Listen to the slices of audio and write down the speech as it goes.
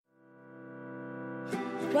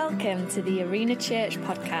Welcome to the Arena Church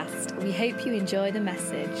podcast. We hope you enjoy the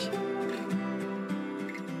message.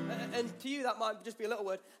 And to you, that might just be a little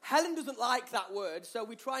word. Helen doesn't like that word, so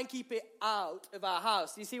we try and keep it out of our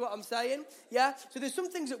house. Do you see what I'm saying? Yeah? So there's some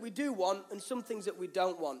things that we do want and some things that we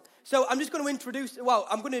don't want. So I'm just going to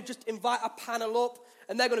I'm going to just invite our panel up,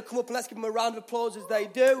 and they're going to come up, and let's give them a round of applause as they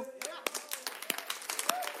do.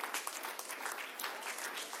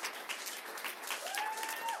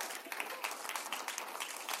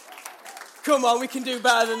 Come on, we can do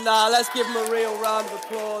better than that. Let's give them a real round of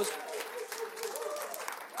applause.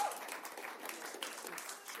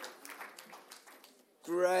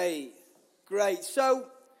 Great. So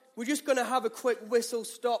we're just going to have a quick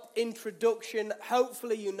whistle-stop introduction.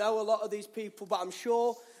 Hopefully you know a lot of these people, but I'm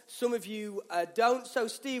sure some of you don't. So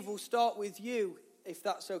Steve, we'll start with you, if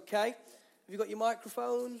that's okay. Have you got your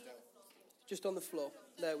microphone? Just on the floor.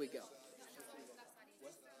 There we go.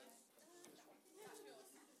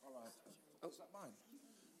 Is that mine?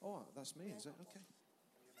 Oh, that's me, is it? Okay.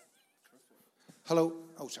 Hello.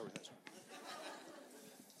 Oh, sorry.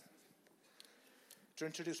 To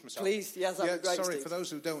introduce myself. Please, yes, that'd be great, sorry, Steve. for those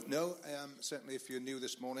who don't know, certainly if you're new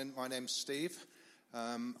this morning, my name's Steve.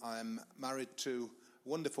 I'm married to a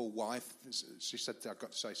wonderful wife. She said I've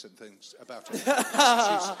got to say some things about her.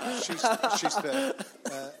 she's there.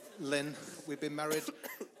 Lynn, we've been married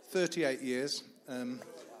 38 years,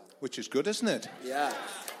 which is good, isn't it? Yeah.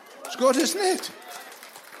 It's good, isn't it?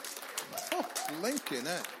 Oh, blinking,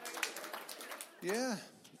 eh? Yeah.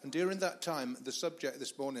 And during that time, the subject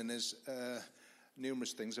this morning is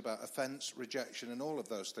numerous things about offence, rejection, and all of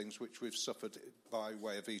those things which we've suffered by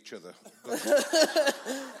way of each other.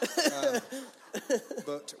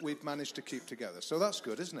 But we've managed to keep together. So that's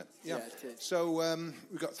good, isn't it? Yeah it is. So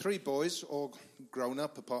we've got 3 boys, all grown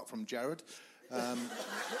up, apart from Jared.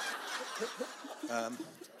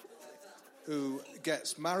 Who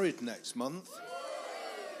gets married next month.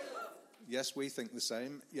 Yes, we think the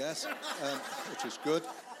same. Yes, which is good.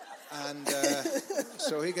 And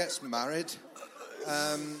so he gets married.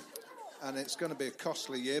 And it's going to be a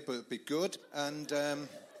costly year, but it'll be good. And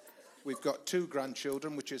we've got 2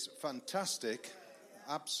 grandchildren, which is fantastic.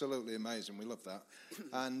 Absolutely amazing. We love that.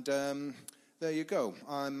 And there you go.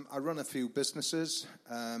 I run a few businesses.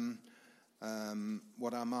 What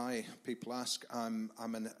am I? People ask. I'm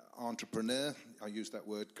an entrepreneur. I use that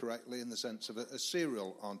word correctly in the sense of a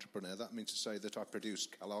serial entrepreneur. That means to say that I produce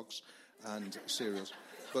Kellogg's and cereals.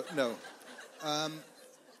 But no.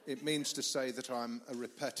 It means to say that I'm a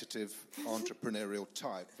repetitive entrepreneurial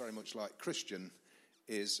type, very much like Christian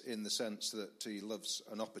is, in the sense that he loves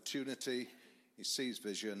an opportunity, he sees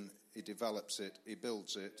vision, he develops it, he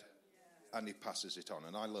builds it, and he passes it on.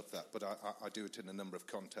 And I love that, but I do it in a number of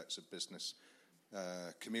contexts of business,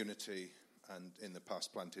 community, and in the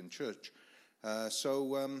past planting church.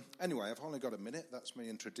 Anyway, I've only got a minute. That's me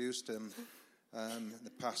introduced. In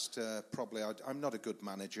the past, probably I'm not a good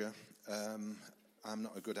manager. I'm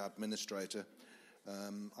not a good administrator.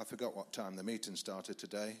 I forgot what time the meeting started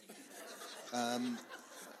today.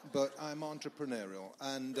 But I'm entrepreneurial.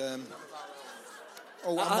 And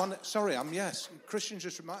Christian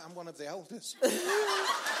just reminded I'm one of the eldest.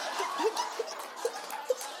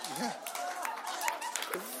 Yeah.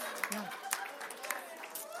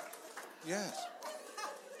 Yes.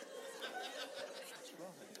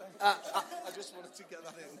 I just wanted to get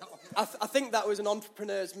that in. I think that was an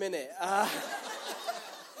entrepreneur's minute.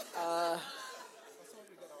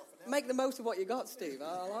 Make the most of what you got, Steve.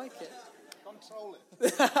 I like it. Control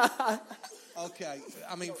it. Okay.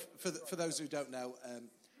 I mean, for those who don't know,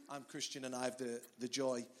 I'm Christian, and I have the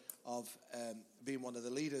joy of being one of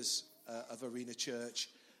the leaders of Arena Church,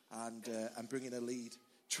 and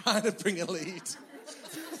trying to bring a lead.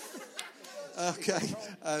 Okay.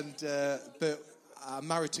 And but I'm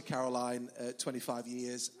married to Caroline, 25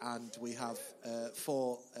 years, and we have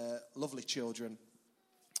 4 lovely children.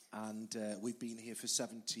 And we've been here for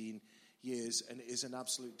 17 years, and it is an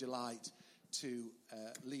absolute delight to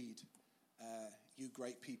lead you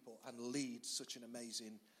great people and lead such an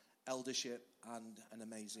amazing eldership and an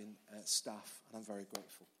amazing staff, and I'm very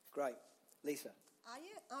grateful. Great. Lisa.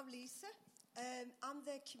 Hiya, I'm Lisa. I'm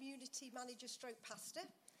the community manager stroke pastor.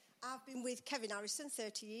 I've been with Kevin Harrison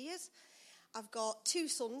 30 years. I've got 2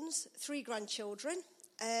 sons, 3 grandchildren.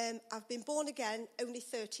 I've been born again only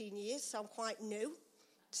 13 years, so I'm quite new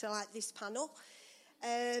to like this panel.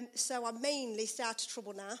 So I'm mainly start to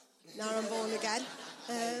trouble now. Now I'm born again.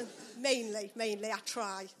 Mainly, I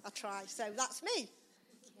try. So that's me.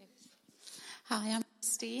 Hi, I'm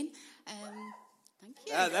Christine. Thank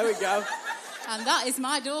you. There we go. And that is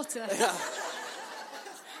my daughter.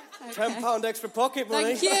 Okay. £10 extra pocket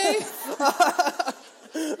money. Thank you.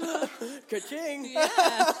 Ka-ching.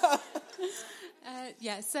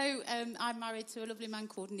 So I'm married to a lovely man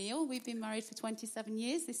called Neil. We've been married for 27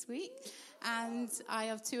 years this week. And I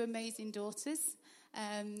have two amazing daughters,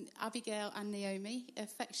 Abigail and Naomi,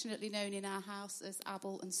 affectionately known in our house as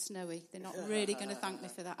Abel and Snowy. They're not really going to thank me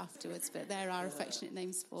for that afterwards, but they're our affectionate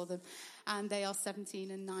names for them. And they are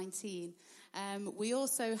 17 and 19. We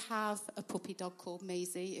also have a puppy dog called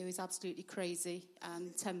Maisie, who is absolutely crazy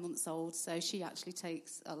and 10 months old, so she actually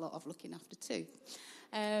takes a lot of looking after too.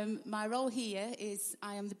 My role here is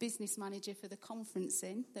I am the business manager for the conference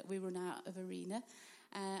inn that we run out of Arena,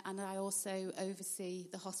 and I also oversee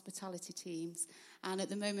the hospitality teams. And at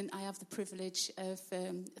the moment I have the privilege of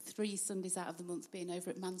 3 Sundays out of the month being over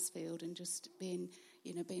at Mansfield and just being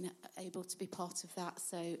able to be part of that.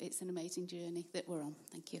 So it's an amazing journey that we're on.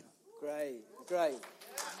 Thank you. Great.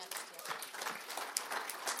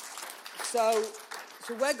 So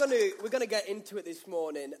we're gonna get into it this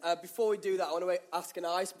morning. Before we do that, I want to ask an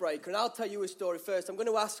icebreaker, and I'll tell you a story first. I'm going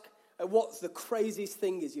to ask what's the craziest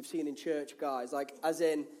thing is you've seen in church, guys? Like, as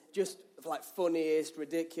in just like funniest,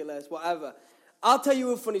 ridiculous, whatever. I'll tell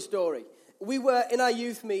you a funny story. We were in our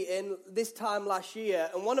youth meeting this time last year,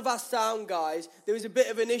 and one of our sound guys, there was a bit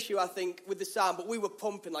of an issue, I think, with the sound, but we were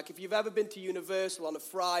pumping. Like, if you've ever been to Universal on a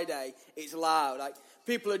Friday, it's loud. Like,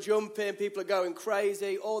 people are jumping, people are going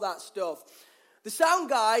crazy, all that stuff. The sound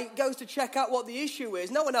guy goes to check out what the issue is.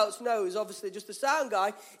 No one else knows, obviously, just the sound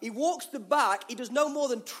guy. He walks to the back. He does no more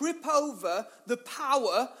than trip over the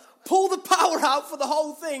power, pull the power out for the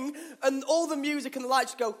whole thing, and all the music and the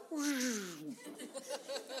lights go...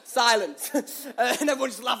 Silence. And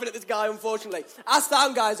everyone's just laughing at this guy, unfortunately. Our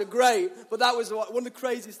sound guys are great, but that was one of the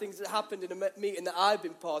craziest things that happened in a meeting that I've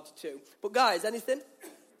been party to. But guys, anything?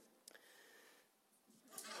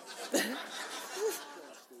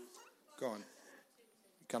 Go on.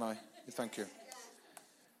 Can I? Thank you.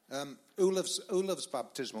 Olaf's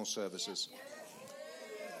baptismal services.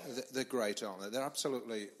 They're great, aren't they? They're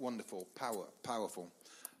absolutely wonderful, powerful.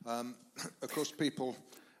 Of course, people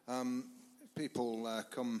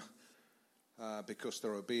come because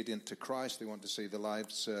they're obedient to Christ. They want to see their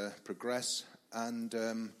lives progress, and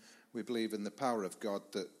we believe in the power of God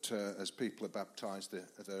that as people are baptized,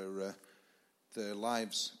 their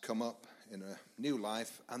lives come up in a new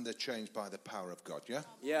life, and they're changed by the power of God. Yeah.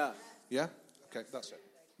 Yeah. Okay, that's it.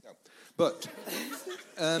 No. But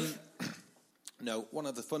no, one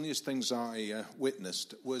of the funniest things I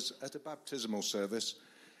witnessed was at a baptismal service.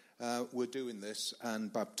 We're doing this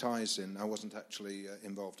and baptizing. I wasn't actually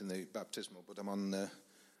involved in the baptismal, but I'm on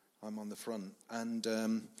the front. And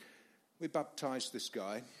we baptized this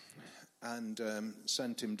guy and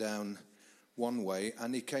sent him down one way,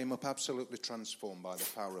 and he came up absolutely transformed by the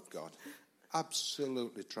power of God.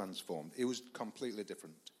 Absolutely transformed. He was completely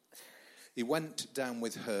different. He went down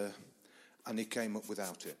with her, and he came up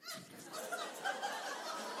without it.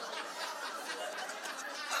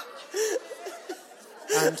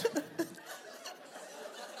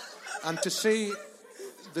 And to see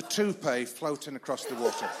the toupee floating across the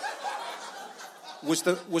water was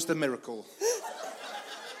the miracle.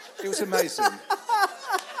 It was amazing.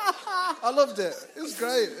 I loved it. It was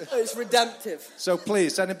great. It's redemptive. So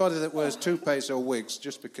please, anybody that wears toupees or wigs,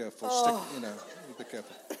 just be careful. Be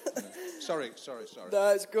careful. Sorry.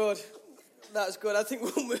 That's good. I think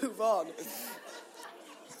we'll move on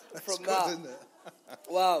from that. Isn't it?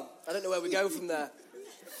 Wow. I don't know where we go from there.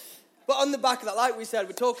 But on the back of that, like we said,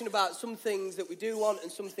 we're talking about some things that we do want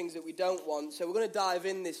and some things that we don't want. So we're going to dive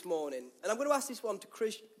in this morning. And I'm going to ask this one to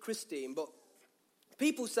Christine, but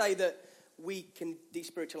people say that we can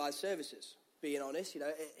despiritualize services, being honest,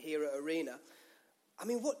 here at Arena. I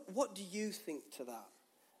mean, what do you think to that?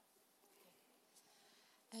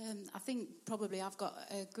 I think probably I've got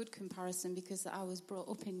a good comparison because I was brought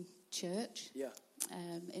up in church,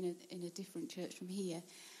 in a different church from here,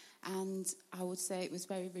 and I would say it was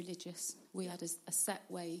very religious. We had a set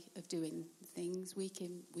way of doing things week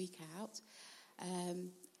in, week out,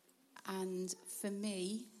 and for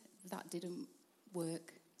me, that didn't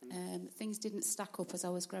work. Things didn't stack up as I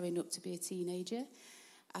was growing up to be a teenager,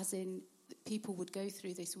 as in people would go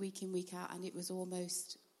through this week in, week out, and it was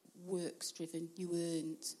almost works driven. You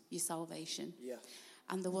earned your salvation,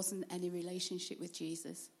 and there wasn't any relationship with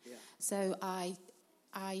Jesus. So I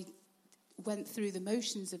went through the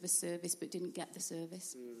motions of a service but didn't get the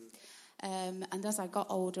service. And as I got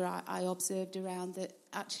older, I observed around that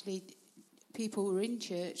actually people were in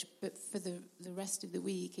church, but for the rest of the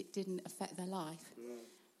week it didn't affect their life.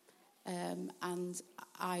 And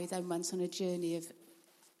I then went on a journey of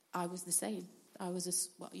I was the same. I was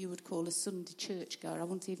what you would call a Sunday churchgoer. I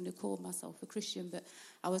wouldn't even have called myself a Christian, but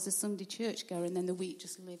I was a Sunday churchgoer, and then the week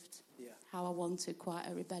just lived how I wanted, quite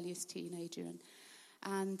a rebellious teenager.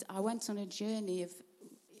 And I went on a journey of,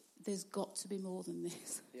 there's got to be more than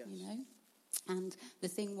this, you know. And the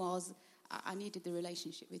thing was, I needed the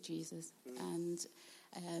relationship with Jesus, and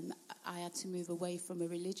I had to move away from a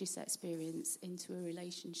religious experience into a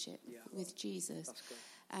relationship with Jesus. That's great.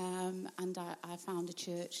 And I found a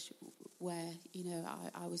church where, you know,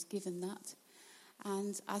 I was given that.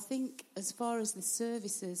 And I think as far as the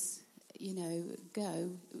services, you know,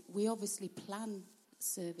 go, we obviously plan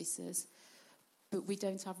services, but we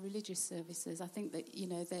don't have religious services. I think that, you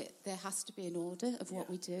know, there has to be an order of what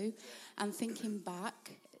we do. And thinking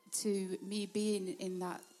back to me being in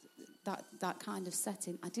that kind of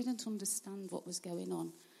setting, I didn't understand what was going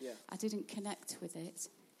on. Yeah. I didn't connect with it.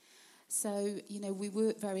 So, you know, we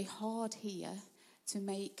work very hard here to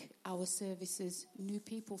make our services new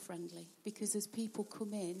people friendly, because as people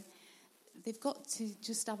come in, they've got to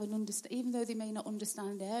just have an understanding, even though they may not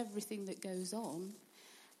understand everything that goes on,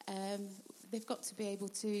 they've got to be able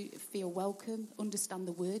to feel welcome, understand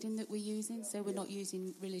the wording that we're using, so we're not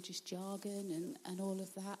using religious jargon and all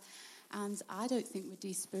of that. And I don't think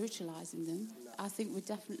we're despiritualising them. No. I think we're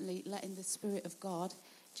definitely letting the Spirit of God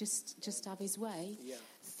just have his way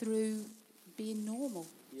through being normal.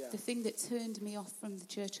 Yeah. The thing that turned me off from the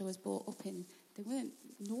church I was brought up in, they weren't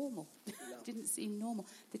normal. No. Didn't seem normal.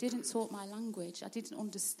 They didn't talk my language. I didn't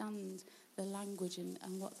understand the language and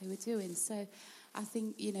what they were doing. So I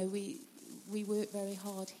think, you know, we work very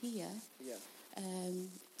hard here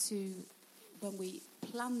to, when we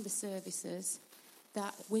plan the services,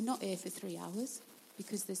 that we're not here for 3 hours,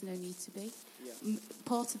 because there's no need to be. Yeah.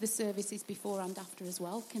 Part of the service is before and after as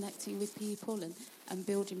well, connecting with people and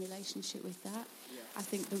building relationship with that. Yeah. I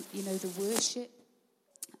think the worship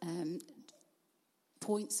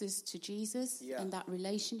points us to Jesus and that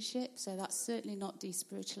relationship, so that's certainly not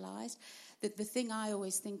despiritualised. The thing I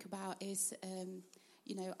always think about is,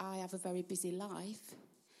 you know, I have a very busy life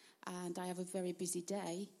and I have a very busy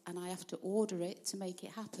day and I have to order it to make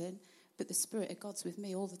it happen. But the Spirit of God's with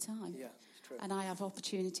me all the time. Yeah, it's true. And I have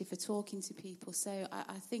opportunity for talking to people. So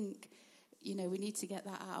I think, you know, we need to get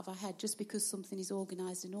that out of our head. Just because something is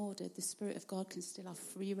organised and ordered, the Spirit of God can still have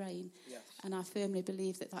free reign. Yes. And I firmly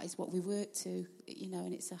believe that is what we work to, you know,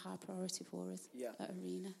 and it's a high priority for us at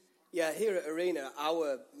Arena. Yeah, here at Arena,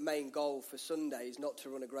 our main goal for Sunday is not to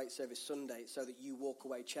run a great service Sunday, it's so that you walk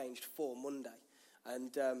away changed for Monday.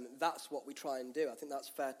 And that's what we try and do. I think that's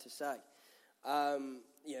fair to say.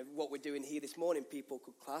 You know, what we're doing here this morning, people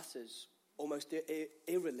could class as almost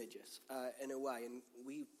irreligious in a way, and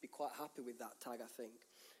we'd be quite happy with that tag, I think,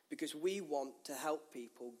 because we want to help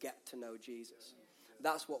people get to know Jesus.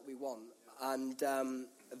 That's what we want, and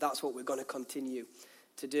that's what we're going to continue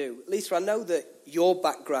to do. Lisa, I know that your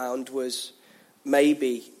background was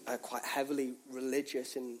maybe quite heavily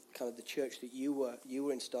religious in kind of the church that you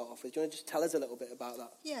were in start off with. Do you want to just tell us a little bit about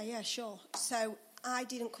that? Yeah, sure. So I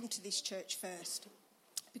didn't come to this church first,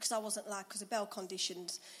 because I wasn't allowed because of bail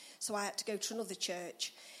conditions, so I had to go to another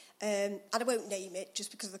church. And I won't name it just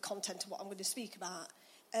because of the content of what I'm going to speak about.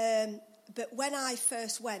 But when I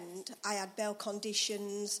first went, I had bail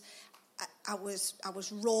conditions. I was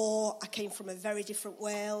raw. I came from a very different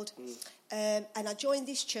world. And I joined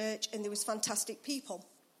this church, and there was fantastic people.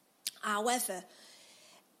 However,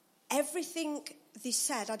 everything they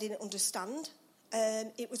said I didn't understand.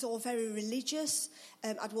 It was all very religious.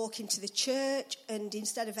 I'd walk into the church, and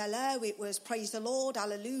instead of hello, it was praise the Lord,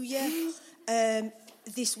 hallelujah.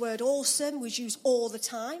 This word awesome was used all the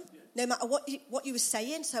time, no matter what you were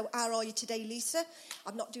saying. So, how are you today, Lisa?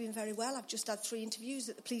 I'm not doing very well. I've just had 3 interviews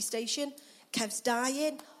at the police station. Kev's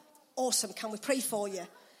dying. Awesome. Can we pray for you?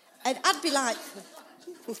 And I'd be like,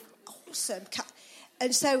 awesome.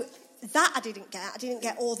 And so that I didn't get. I didn't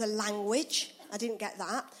get all the language. I didn't get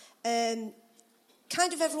that.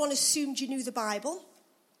 Kind of everyone assumed you knew the Bible,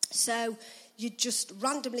 so you'd just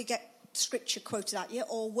randomly get scripture quoted at you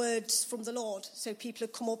or words from the Lord. So people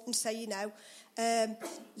would come up and say, you know,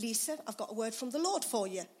 Lisa, I've got a word from the Lord for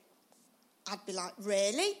you. I'd be like,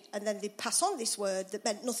 really? And then they'd pass on this word that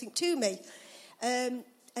meant nothing to me. And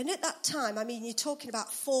at that time, I mean, you're talking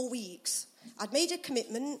about 4 weeks. I'd made a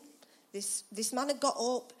commitment. This man had got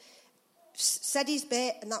up, said his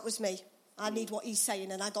bit, and that was me. I need what he's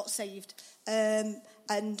saying, and I got saved.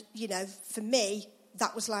 And, you know, for me,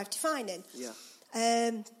 that was life-defining. Yeah.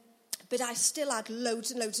 But I still had loads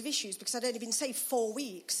and loads of issues because I'd only been saved 4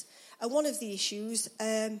 weeks. And one of the issues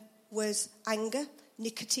was anger,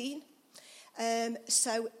 nicotine.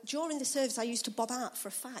 So during the service, I used to bob out for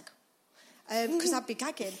a fag. because I'd be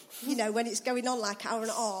gagging, when it's going on like an hour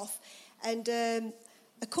and a half. And a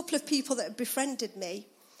couple of people that had befriended me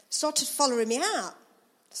started following me out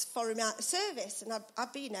the service. And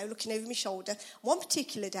I'd be, looking over my shoulder. One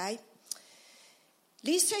particular day,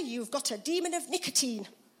 Lisa, you've got a demon of nicotine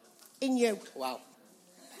in you. Wow.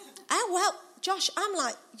 Oh, well, Josh, I'm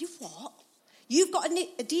like, you what? You've got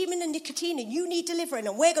a demon of nicotine and you need delivering,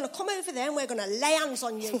 and we're going to come over there and we're going to lay hands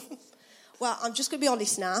on you. Well, I'm just going to be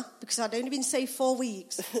honest now, because I'd only been saved 4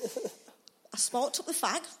 weeks. I sparked up the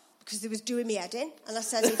fag, because they was doing me head in, and I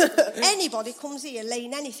said, if anybody comes here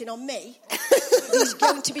laying anything on me, there's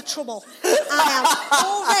going to be trouble.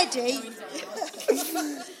 I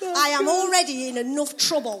am already in enough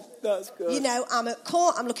trouble. That's good. I'm at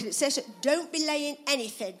court, I'm looking at session, don't be laying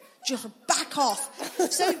anything. Just back off.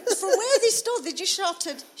 So from where they stood, they just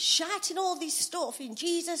started shouting all this stuff in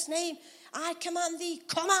Jesus' name. I command thee,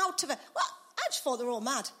 come out of it. Well, I just thought they were all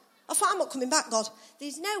mad. I thought, I'm not coming back, God.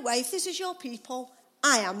 There's no way, if this is your people,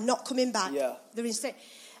 I am not coming back. Yeah. They're insane.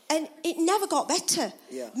 And it never got better.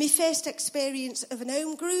 Yeah. My first experience of an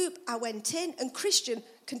home group, I went in, and Christian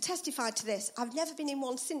can testify to this. I've never been in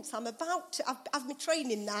one since. I've my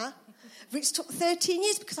training now, which took 13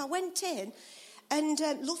 years, because I went in, and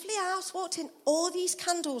lovely house, walked in, all these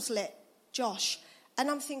candles lit, Josh.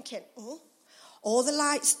 And I'm thinking, all the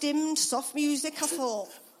lights dimmed, soft music. I thought,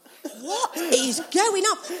 what is going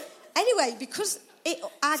on? It because I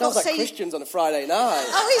Sounds got like saved. Christians on a Friday night.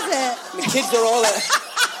 Oh, is it? And the kids are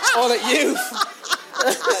all at youth.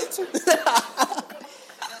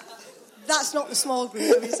 That's not the small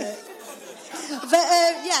group, is it? But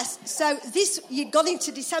yes, so you got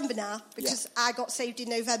into December now, because I got saved in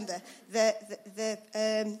November.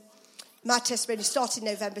 My testimony started in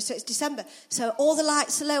November, so it's December. So all the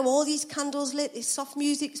lights are low, all these candles lit, this soft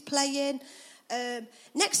music's playing.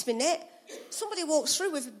 Next minute, somebody walks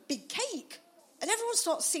through with a big cake, and everyone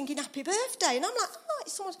starts singing happy birthday. And I'm like,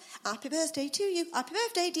 it's someone's happy birthday to you. Happy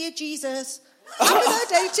birthday, dear Jesus. Happy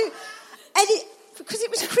birthday to you. And because it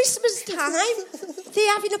was Christmas time,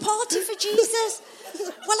 they're having a party for Jesus.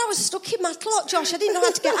 Well, I was stuck in my clock, Josh. I didn't know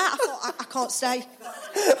how to get out. I thought, I can't stay.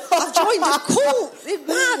 I've joined a cult. It's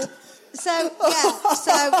mad. So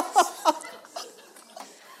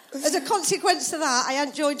as a consequence of that, I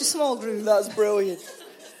hadn't joined a small group. That's brilliant.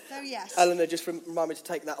 So, yes. Eleanor, just remind me to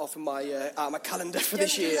take that off of my calendar for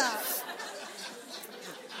this year.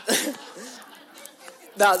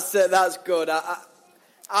 That's good.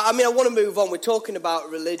 I mean, I want to move on. We're talking about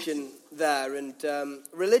religion there, and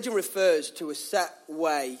religion refers to a set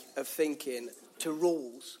way of thinking, to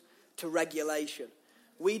rules, to regulation.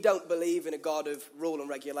 We don't believe in a God of rule and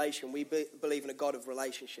regulation. We believe in a God of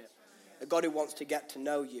relationship, a God who wants to get to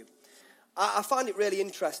know you. I find it really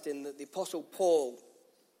interesting that the Apostle Paul,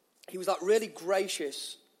 he was like really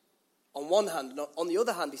gracious on one hand, and on the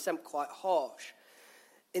other hand, he seemed quite harsh.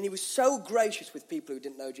 And he was so gracious with people who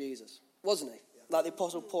didn't know Jesus, wasn't he? Like the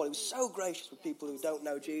Apostle Paul, he was so gracious with people who don't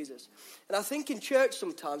know Jesus. And I think in church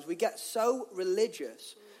sometimes we get so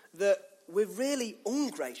religious that we're really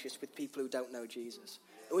ungracious with people who don't know Jesus.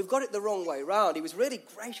 And we've got it the wrong way around. He was really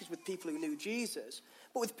gracious with people who knew Jesus.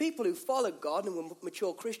 But with people who followed God and were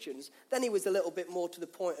mature Christians, then he was a little bit more to the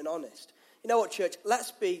point and honest. You know what, church?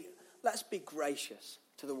 Let's be gracious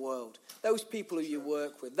to the world. Those people who you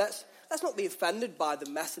work with. Let's not be offended by the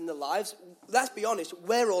mess in their lives. Let's be honest,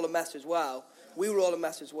 we're all a mess as well. We were all a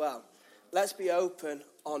mess as well. Let's be open,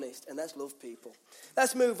 honest, and let's love people.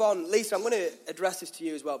 Let's move on. Lisa, I'm going to address this to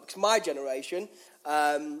you as well, because my generation,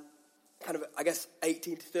 kind of, I guess,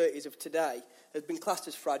 18 to 30s of today, has been classed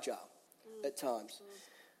as fragile at times.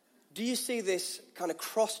 Do you see this kind of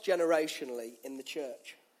cross-generationally in the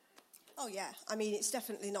church? Oh, yeah. I mean, it's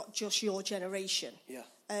definitely not just your generation. Yeah.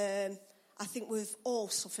 I think we've all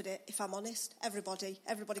suffered it, if I'm honest. Everybody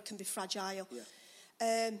can be fragile. Yeah.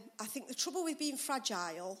 I think the trouble with being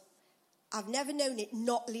fragile, I've never known it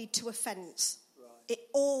not lead to offence. Right. It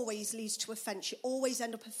always leads to offence. You always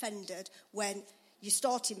end up offended when your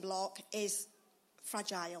starting block is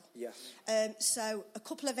fragile. Yes. So a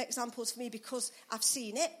couple of examples for me, because I've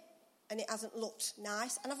seen it and it hasn't looked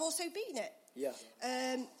nice, and I've also been it. Yeah.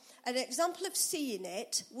 An example of seeing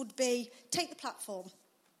it would be, take the platform.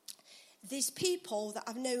 There's people that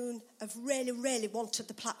I've known have really, really wanted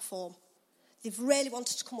the platform. They've really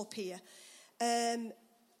wanted to come up here. And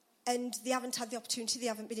they haven't had the opportunity, they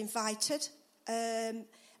haven't been invited. And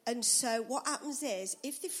so what happens is,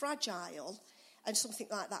 if they're fragile and something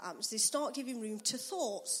like that happens, they start giving room to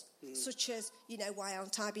thoughts, such as, why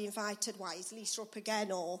aren't I being invited? Why is Lisa up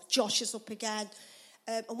again? Or Josh is up again?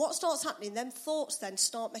 And what starts happening, them thoughts then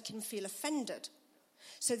start making them feel offended.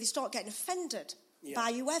 So they start getting offended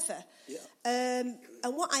by whoever. Yeah.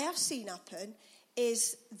 And what I have seen happen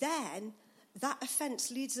is then that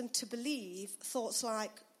offence leads them to believe thoughts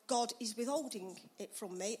like, God is withholding it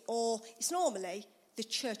from me, or it's normally the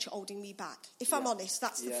church holding me back. If I'm honest,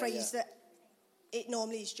 that's the phrase that it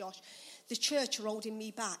normally is, Josh. The church are holding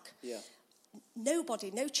me back. Yeah.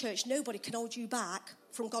 Nobody, no church, nobody can hold you back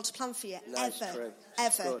from God's plan for you, No, it's true.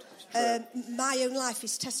 ever. It's true. My own life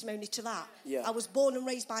is testimony to that. Yeah. I was born and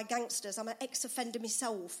raised by gangsters. I'm an ex-offender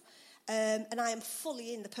myself. And I am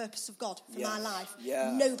fully in the purpose of God for my life.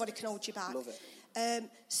 Yeah. Nobody can hold you back. Love it.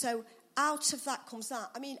 So out of that comes that.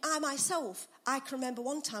 I mean, I can remember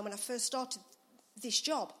one time when I first started this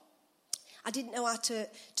job, I didn't know how to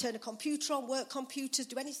turn a computer on, work computers,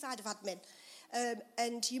 do any side of admin.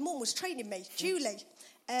 And your mum was training me, Julie.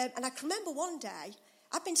 And I can remember one day,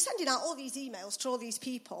 I've been sending out all these emails to all these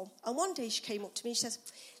people, and one day she came up to me and she says,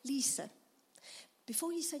 Lisa,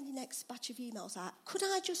 before you send your next batch of emails out, could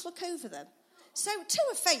I just look over them? So to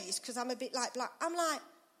her face, because I'm a bit like black, I'm like,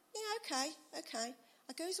 yeah, okay.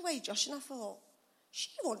 I goes away, Josh, and I thought, she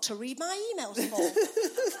want to read my emails for?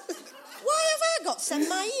 Why have I got to send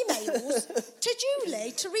my emails to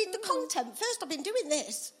Julie to read the content? First, I've been doing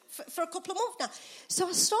this for a couple of months now. So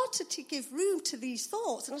I started to give room to these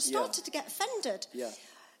thoughts, and I started to get offended. Yeah.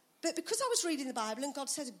 But because I was reading the Bible and God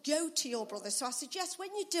says, go to your brother. So I suggest when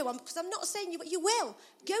you do, because I'm not saying you will,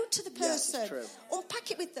 go to the person,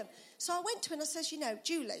 unpack it with them. So I went to her and I says,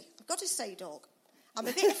 Julie, I've got to say, dog, I'm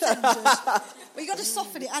a bit offended. Well, you've got to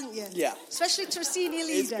soften it, haven't you? Yeah. Especially to a senior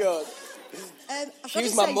leader. It's good. She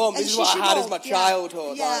was my mum. This is what I had as my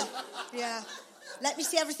childhood. Yeah. Let me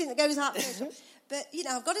see everything that goes out there. But,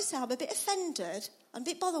 I've got to say, I'm a bit offended. I'm a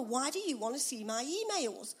bit bothered. Why do you want to see my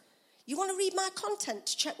emails? You want to read my content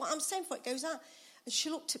to check what I'm saying before it goes out? And she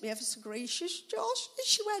looked at me ever so gracious, Josh, and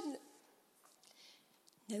she went,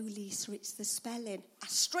 no, Lisa, it's the spelling. I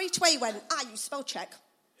straight away went, use spell check.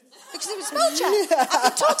 Because it was spell check. I've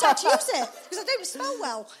been taught how to use it because I don't spell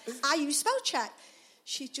well. I use spell check.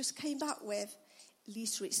 She just came back with,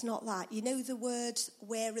 Lisa, it's not that. You know the words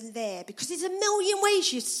where and there? Because there's a million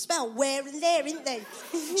ways you spell where and there, isn't there?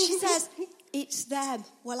 She says, it's them.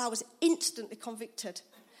 Well, I was instantly convicted.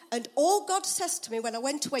 And all God says to me when I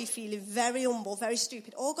went away feeling very humble, very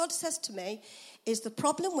stupid, all God says to me is the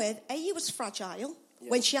problem with, you was fragile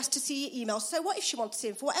when she asked to see your email. So what if she wanted to see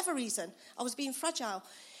him? For whatever reason, I was being fragile.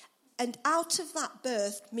 And out of that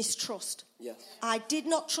birthed mistrust. Yes. I did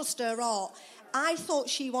not trust her heart. I thought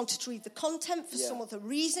she wanted to read the content for some other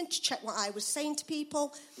reason, to check what I was saying to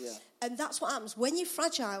people. Yeah. And that's what happens. When you're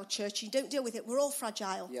fragile, church, you don't deal with it. We're all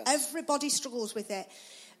fragile. Yes. Everybody struggles with it.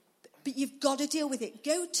 But you've got to deal with it.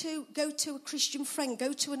 Go to a Christian friend.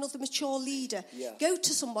 Go to another mature leader. Yeah. Go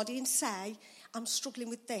to somebody and say, I'm struggling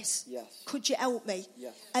with this. Yes. Could you help me?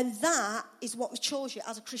 Yes. And that is what matures you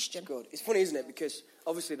as a Christian. Good. It's funny, isn't it? Because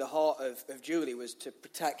obviously the heart of Julie was to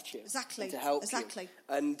protect you. Exactly. And to help you.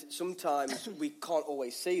 And sometimes we canght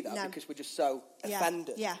always see that because we're just so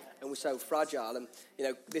offended. Yeah. And we're so fragile. And,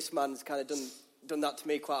 this man's kind of done that to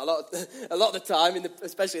me quite a lot of the time,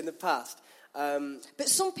 especially in the past. But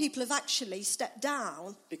some people have actually stepped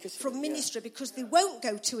down from ministry because they won't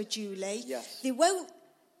go to a Julie. Yes. They won't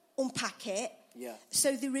unpack it. Yeah.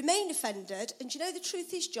 So they remain offended. And the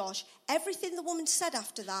truth is, Josh, everything the woman said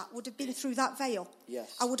after that would have been through that veil.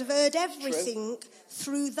 Yes. I would have heard everything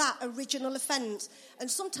through that original offence. And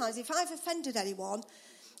sometimes if I've offended anyone,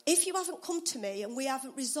 if you haven't come to me and we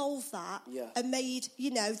haven't resolved that and made,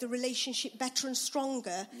 the relationship better and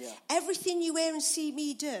stronger, everything you hear and see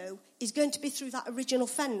me do is going to be through that original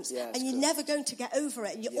offence. Yeah, and you're never going to get over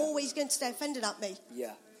it. And you're always going to stay offended at me.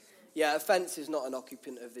 Yeah. Yeah, offence is not an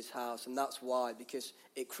occupant of this house, and that's why, because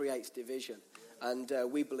it creates division. And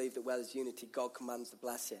we believe that where there's unity, God commands the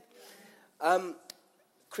blessing.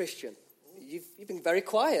 Christian, you've been very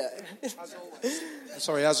quiet. As always.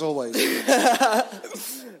 Sorry, as always.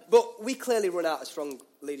 But we clearly run out of strong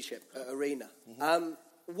leadership at Arena. Mm-hmm.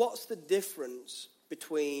 What's the difference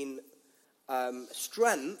between having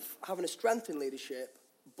a strength in leadership,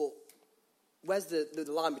 but where's the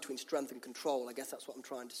line between strength and control? I guess that's what I'm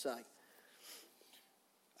trying to say.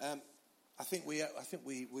 I think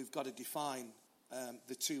we've got to define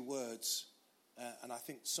the two words, and I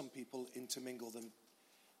think some people intermingle them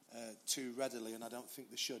too readily, and I don't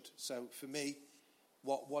think they should. So for me,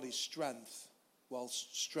 what is strength? Well,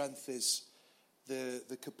 strength is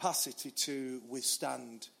the capacity to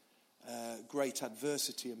withstand great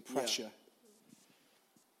adversity and pressure. Yeah.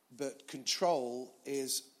 But control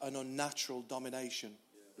is an unnatural domination.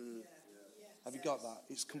 Yeah. Mm. Have you got that?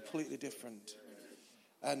 It's completely different.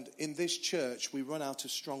 And in this church, we run out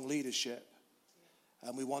of strong leadership.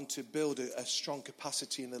 And we want to build a strong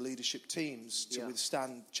capacity in the leadership teams to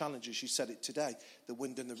withstand challenges. You said it today, the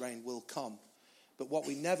wind and the rain will come. But what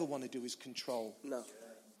we never want to do is control. No.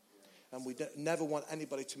 And we never want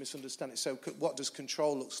anybody to misunderstand it. So what does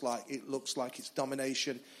control look like? It looks like it's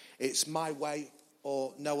domination. It's my way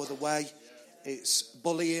or no other way. It's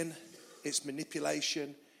bullying. It's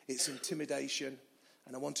manipulation. It's intimidation.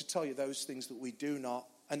 And I want to tell you those things that we do not.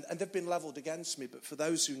 And they've been leveled against me. But for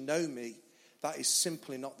those who know me, that is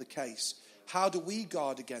simply not the case. How do we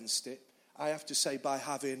guard against it? I have to say by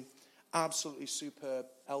having absolutely superb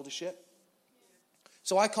eldership.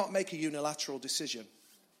 So I can't make a unilateral decision.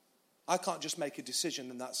 I can't just make a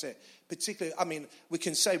decision and that's it. Particularly, I mean, we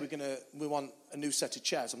can say we want a new set of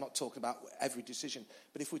chairs. I'm not talking about every decision.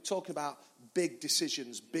 But if we're talking about big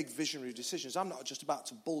decisions, big visionary decisions, I'm not just about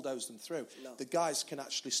to bulldoze them through. No. The guys can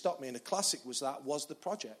actually stop me. And a classic was the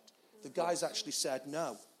project. The guys actually said,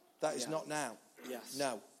 no, that is not now. Yes.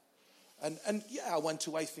 No. And I went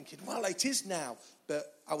away thinking, well, it is now. But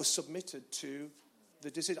I was submitted to the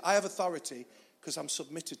decision. I have authority because I'm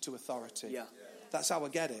submitted to authority. Yeah. That's how I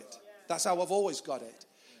get it. That's how I've always got it.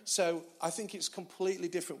 So I think it's completely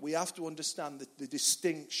different. We have to understand the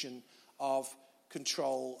distinction of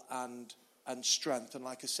control and strength. And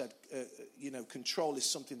like I said, control is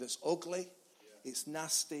something that's ugly. It's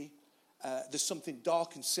nasty. There's something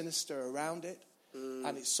dark and sinister around it.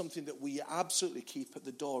 And it's something that we absolutely keep at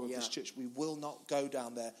the door of this church. We will not go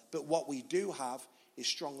down there. But what we do have is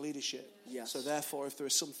strong leadership. Yes. So therefore, if there are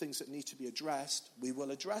some things that need to be addressed, we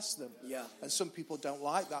will address them. Yeah. And some people don't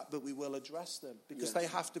like that, but we will address them because they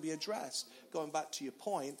have to be addressed. Going back to your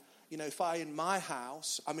point, if in my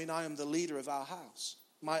house, I am the leader of our house,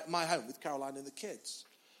 my home with Caroline and the kids.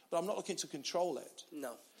 But I'm not looking to control it.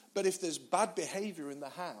 No. But if there's bad behavior in the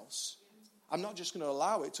house, I'm not just going to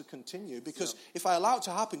allow it to continue because if I allow it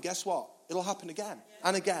to happen, guess what? It'll happen again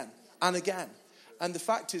and again and again. And the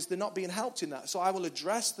fact is they're not being helped in that. So I will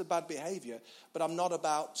address the bad behavior, but I'm not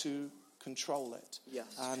about to control it. Yes.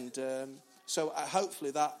 And so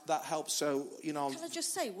hopefully that helps. So, Can I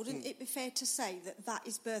just say, wouldn't it be fair to say that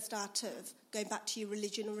is birthed out of, going back to your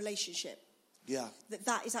religion and relationship? Yeah.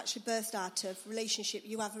 That is actually birthed out of relationship.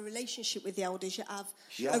 You have a relationship with the elders. You have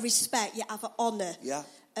a respect. You have an honour. Yeah.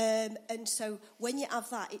 And so when you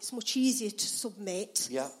have that, it's much easier to submit.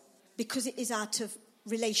 Yeah. Because it is out of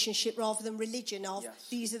relationship rather than religion of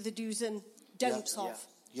these are the do's and don'ts of.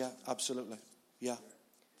 Yeah, absolutely. Yeah.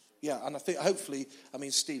 Yeah, and I think hopefully,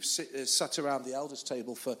 Steve sat around the elders'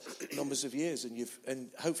 table for numbers of years, and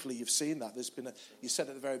hopefully you've seen that. There's been you said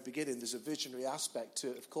at the very beginning, there's a visionary aspect to,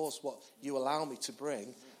 of course, what you allow me to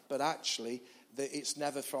bring, but actually, it's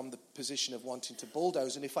never from the position of wanting to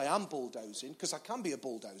bulldoze. And if I am bulldozing, because I can be a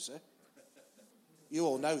bulldozer, you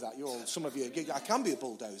all know that. Some of you, I can be a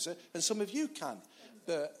bulldozer, and some of you can.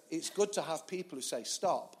 But it's good to have people who say,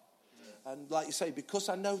 stop. And like you say, because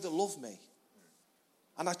I know they love me.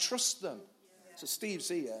 And I trust them. So Steve's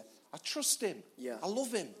here. I trust him. Yeah. I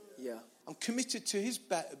love him. Yeah. I'm committed to his,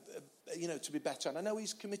 to be better. And I know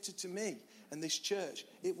he's committed to me and this church.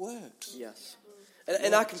 It works. Yes.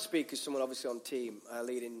 And I can speak as someone obviously on team,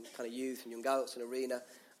 leading kind of youth and young adults in Arena.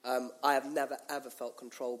 I have never, ever felt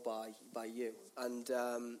controlled by you. And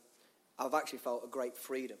I've actually felt a great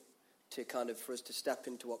freedom to for us to step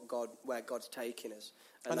into where God's taking us.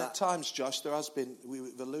 And at times, Josh, there has been,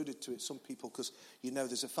 we've alluded to it, some people, because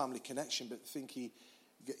there's a family connection, but think you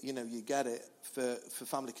get it for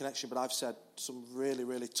family connection. But I've said some really,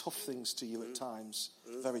 really tough things to you at times,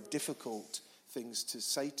 very difficult things to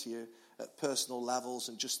say to you at personal levels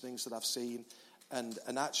and just things that I've seen. And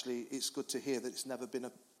actually, it's good to hear that it's never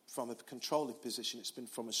been from a controlling position. It's been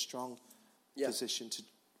from a strong position to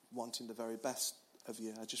wanting the very best of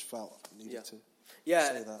you. I just felt I needed to say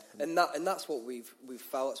that. And that's what we've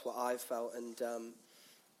felt. That's what I've felt. And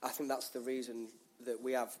I think that's the reason that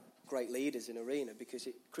we have great leaders in Arena, because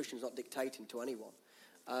Christian's not dictating to anyone.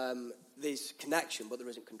 There's connection, but there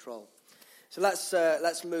isn't control. So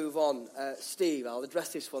let's move on. Steve, I'll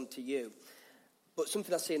address this one to you. But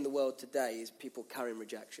something I see in the world today is people carrying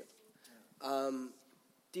rejection. Do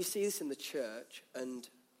you see this in the church? And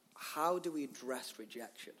how do we address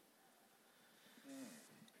rejection?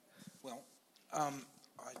 Well, I wanted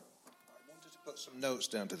to put some notes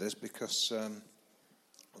down to this because,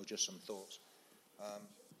 or just some thoughts.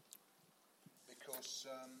 Because,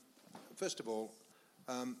 first of all,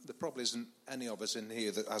 there probably isn't any of us in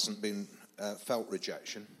here that hasn't been felt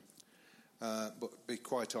rejection. But be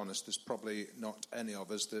quite honest, there's probably not any of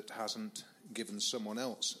us that hasn't given someone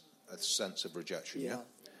else a sense of rejection.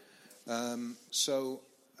 Yeah. So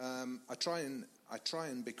I try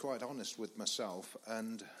and be quite honest with myself,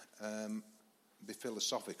 and be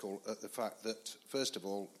philosophical at the fact that, first of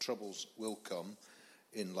all, troubles will come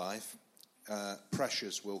in life,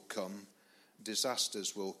 pressures will come,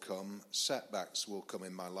 disasters will come, setbacks will come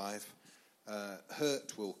in my life,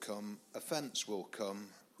 hurt will come, offence will come,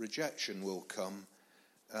 rejection will come.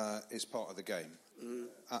 It's part of the game.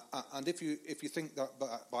 And if you think that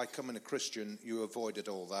by becoming a Christian you avoided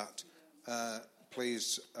all that,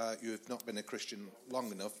 please, you have not been a Christian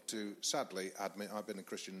long enough to sadly admit I've been a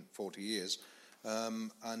Christian 40 years,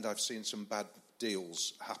 and I've seen some bad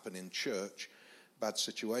deals happen in church, bad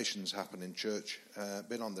situations happen in church,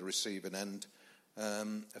 been on the receiving end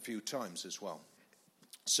a few times as well.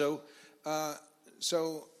 So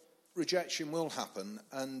rejection will happen,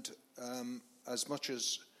 and as much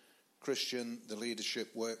as Christian, the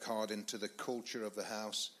leadership work hard into the culture of the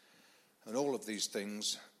house and all of these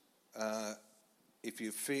things, if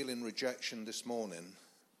you're feeling rejection this morning,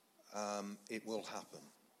 it will happen,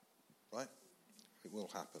 right? It will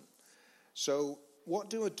happen. So what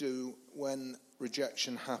do I do when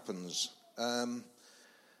rejection happens?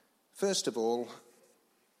 First of all,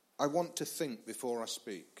 I want to think before I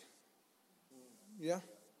speak. Yeah?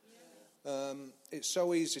 It's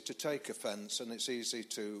so easy to take offence, and it's easy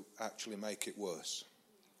to actually make it worse,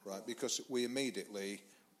 right? Because we immediately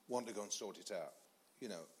want to go and sort it out. You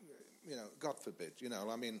know, God forbid.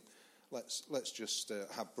 I mean, let's just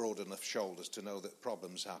have broad enough shoulders to know that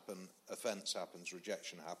problems happen, offence happens,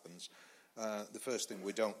 rejection happens. The first thing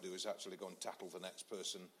we don't do is actually go and tackle the next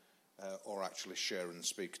person, or actually share and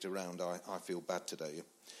speak it around. I feel bad today.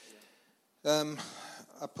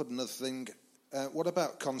 I put another thing. What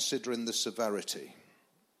about considering the severity?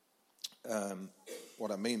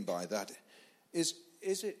 What I mean by that is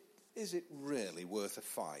it really worth a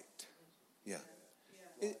fight? Yeah.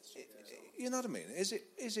 You know what I mean? Is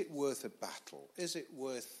it worth a battle? Is it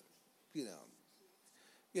worth,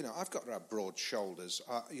 I've got to have broad shoulders.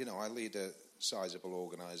 I lead a sizable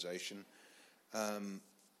organisation, and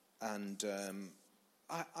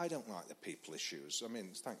I don't like the people issues. I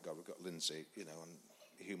mean, thank God we've got Lindsay, and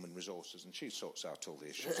human resources, and she sorts out all the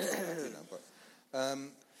issues. But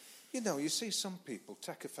you see some people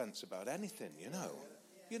take offence about anything.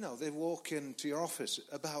 They walk into your office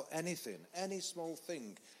about anything, any small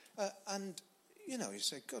thing, and you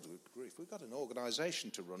say, "God grief, we've got an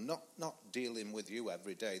organisation to run, not dealing with you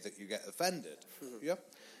every day that you get offended." Yeah,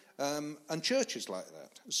 and churches like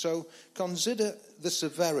that. So consider the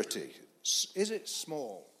severity. Is it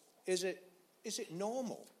small? Is it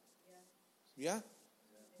normal? Yeah.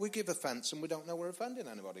 We give offence and we don't know we're offending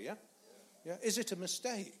anybody, yeah? Yeah. Is it a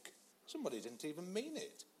mistake? Somebody didn't even mean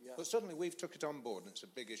it. Yeah. But suddenly we've took it on board and it's a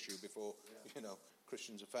big issue before,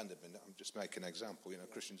 Christians offended me. I'm just making an example,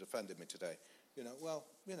 Christians offended me today.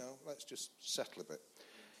 Let's just settle a bit.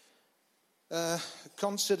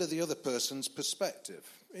 Consider the other person's perspective.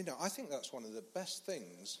 I think that's one of the best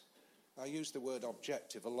things. I use the word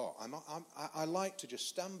objective a lot. I like to just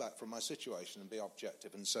stand back from my situation and be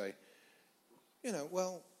objective and say,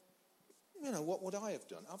 what would I have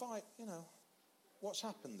done? Have I, what's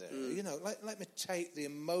happened there? Let me take the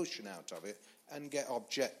emotion out of it and get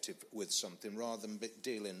objective with something rather than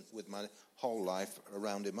dealing with my whole life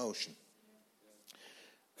around emotion.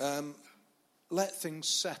 Let things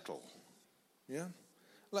settle. Yeah?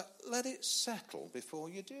 Let it settle before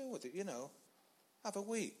you deal with it. Have a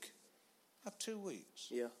week. Have 2 weeks.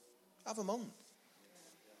 Yeah. Have a month.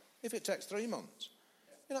 If it takes 3 months.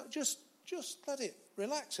 Just let it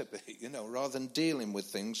relax a bit, rather than dealing with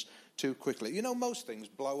things too quickly. Most things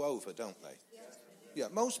blow over, don't they? Yeah,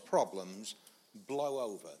 most problems blow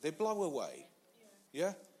over. They blow away.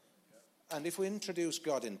 Yeah? And if we introduce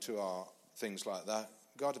God into our things like that,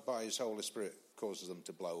 God by his Holy Spirit causes them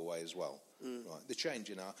to blow away as well. Right? The change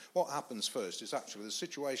in what happens first is actually the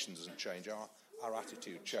situation doesn't change, our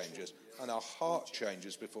attitude changes, and our heart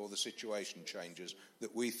changes before the situation changes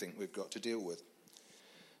that we think we've got to deal with.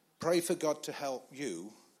 Pray for God to help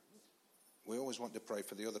you. We always want to pray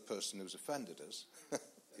for the other person who's offended us,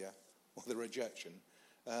 yeah, or the rejection.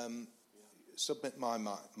 Submit my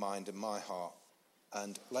mind and my heart,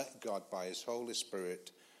 and let God, by his Holy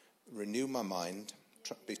Spirit, renew my mind,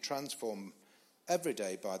 be transformed every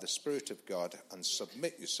day by the Spirit of God, and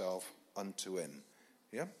submit yourself unto him.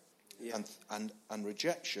 Yeah? Yeah. And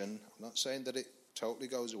rejection, I'm not saying that it totally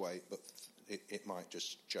goes away, but it might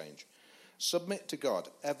just change. Submit to God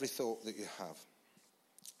every thought that you have.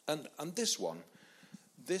 And this one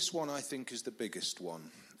I think is the biggest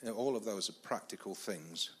one. All of those are practical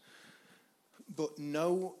things. But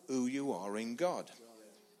know who you are in God.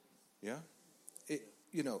 Yeah?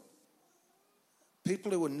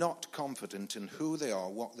 People who are not confident in who they are,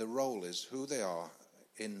 what their role is, who they are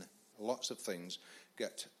in lots of things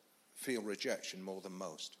feel rejection more than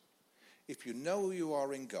most. If you know who you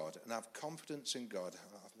are in God and have confidence in God,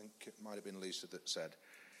 I think it might have been Lisa that said,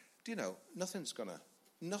 do you know, nothing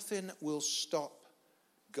will stop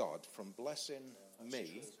God from blessing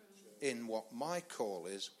me in what my call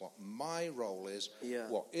is, what my role is,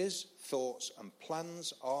 what his thoughts and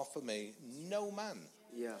plans are for me. No man.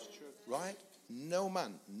 Yeah. Right? No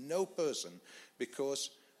man, no person, because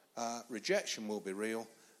rejection will be real,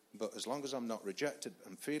 but as long as I'm not rejected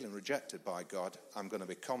and feeling rejected by God, I'm going to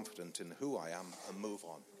be confident in who I am and move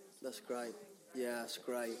on. That's great. Yeah, that's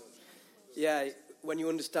great. Yeah, when you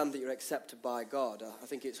understand that you're accepted by God, I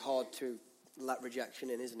think it's hard to let rejection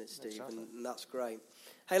in, isn't it, Steve? Exactly. And that's great.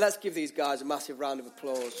 Hey, let's give these guys a massive round of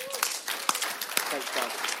applause. Thanks,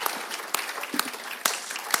 guys.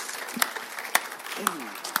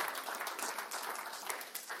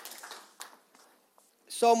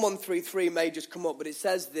 Psalm 133 may just come up, but it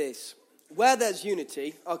says this. Where there's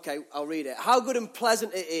unity, okay, I'll read it. How good and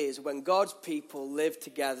pleasant it is when God's people live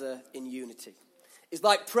together in unity. It's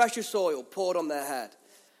like precious oil poured on their head.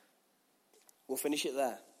 We'll finish it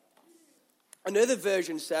there. Another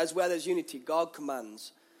version says, where there's unity, God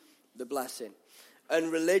commands the blessing.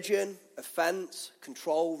 And religion, offense,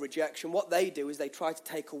 control, rejection, what they do is they try to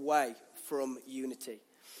take away from unity.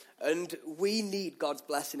 And we need God's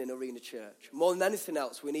blessing in Arena Church. More than anything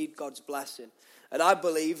else, we need God's blessing. And I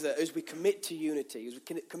believe that as we commit to unity, as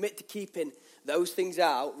we commit to keeping those things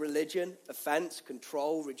out, religion, offense,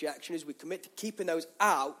 control, rejection, as we commit to keeping those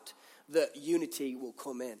out, that unity will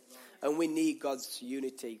come in. And we need God's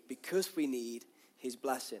unity because we need his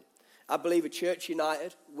blessing. I believe a church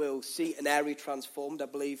united will see an area transformed. I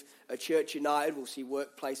believe a church united will see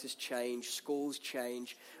workplaces change, schools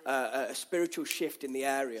change, a spiritual shift in the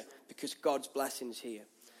area because God's blessing is here.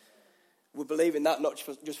 We believe in that not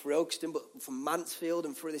just for Ilkeston, but for Mansfield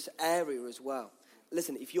and for this area as well.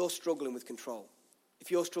 Listen, if you're struggling with control,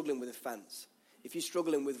 if you're struggling with offense, if you're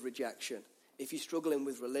struggling with rejection, if you're struggling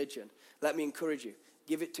with religion, let me encourage you.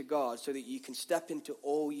 Give it to God so that you can step into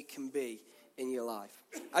all you can be in your life.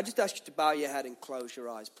 I just ask you to bow your head and close your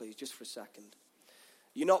eyes, please, just for a second.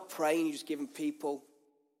 You're not praying, you're just giving people